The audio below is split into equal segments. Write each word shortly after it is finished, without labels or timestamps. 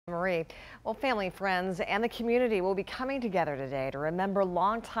Marie. Well, family, friends, and the community will be coming together today to remember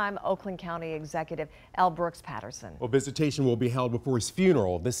longtime Oakland County Executive L. Brooks Patterson. Well, visitation will be held before his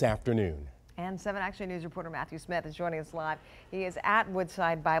funeral this afternoon. And 7 Action News reporter Matthew Smith is joining us live. He is at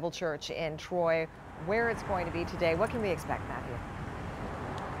Woodside Bible Church in Troy, where it's going to be today. What can we expect, Matthew?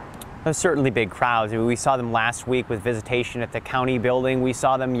 There's certainly big crowds. We saw them last week with visitation at the county building. We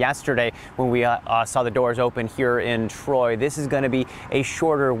saw them yesterday when we saw the doors open here in Troy. This is going to be a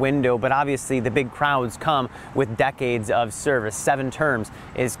shorter window, but obviously the big crowds come with decades of service. 7 terms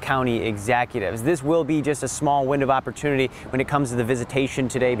as county executives. This will be just a small window of opportunity when it comes to the visitation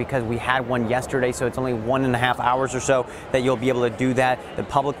today because we had one yesterday, so it's only 1.5 hours or so that you'll be able to do that. The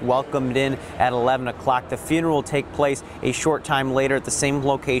public welcomed in at 11 o'clock. The funeral will take place a short time later at the same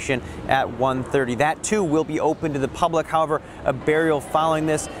location at 1:30. That too will be open to the public. However, a burial following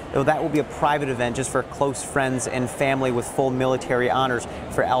this, that will be a private event just for close friends and family with full military honors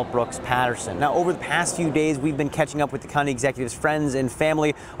for L. Brooks Patterson. Now, over the past few days, we've been catching up with the county executives' friends and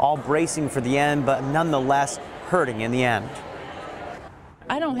family, all bracing for the end, but nonetheless hurting in the end.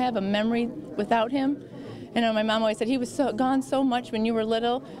 I don't have a memory without him. You know, my mom always said he was gone so much when you were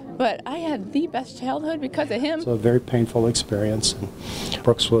little, but I had the best childhood because of him. It's a very painful experience. And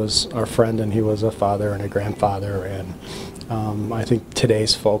Brooks was our friend, and he was a father and a grandfather, and I think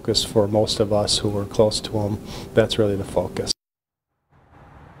today's focus for most of us who were close to him, that's really the focus.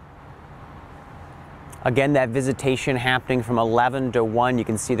 Again, that visitation happening from 11 to 1. You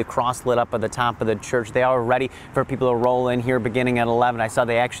can see the cross lit up at the top of the church. They are ready for people to roll in here beginning at 11. I saw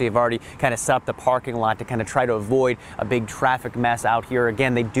they actually have already kind of set up the parking lot to kind of try to avoid a big traffic mess out here.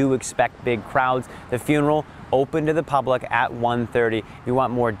 Again, they do expect big crowds. The funeral open to the public at 1:30. If you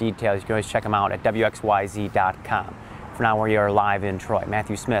want more details, you can always check them out at WXYZ.com. For now, we are live in Troy.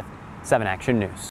 Matthew Smith, 7 Action News.